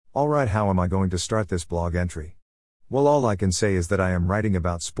Alright, how am I going to start this blog entry? Well, all I can say is that I am writing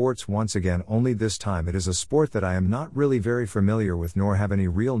about sports once again, only this time it is a sport that I am not really very familiar with nor have any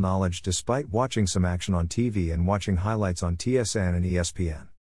real knowledge, despite watching some action on TV and watching highlights on TSN and ESPN.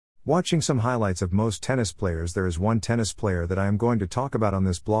 Watching some highlights of most tennis players, there is one tennis player that I am going to talk about on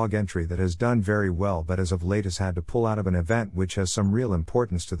this blog entry that has done very well, but as of late has had to pull out of an event which has some real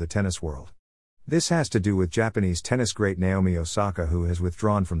importance to the tennis world. This has to do with Japanese tennis great Naomi Osaka, who has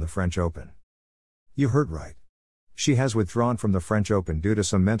withdrawn from the French Open. You heard right. She has withdrawn from the French Open due to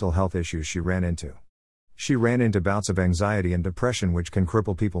some mental health issues she ran into. She ran into bouts of anxiety and depression which can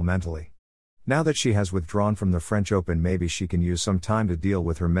cripple people mentally. Now that she has withdrawn from the French Open, maybe she can use some time to deal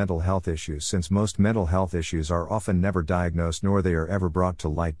with her mental health issues, since most mental health issues are often never diagnosed nor they are ever brought to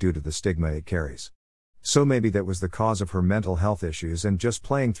light due to the stigma it carries. So maybe that was the cause of her mental health issues and just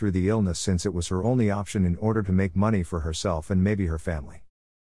playing through the illness, since it was her only option in order to make money for herself and maybe her family.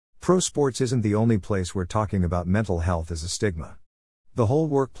 Pro sports isn't the only place where talking about mental health is a stigma. The whole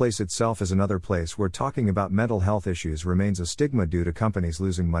workplace itself is another place where talking about mental health issues remains a stigma due to companies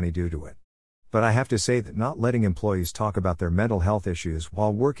losing money due to it. But I have to say that not letting employees talk about their mental health issues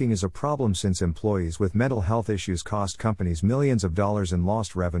while working is a problem, since employees with mental health issues cost companies millions of dollars in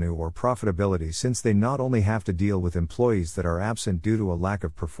lost revenue or profitability, since they not only have to deal with employees that are absent due to a lack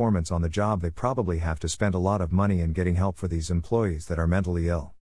of performance on the job, they probably have to spend a lot of money in getting help for these employees that are mentally ill.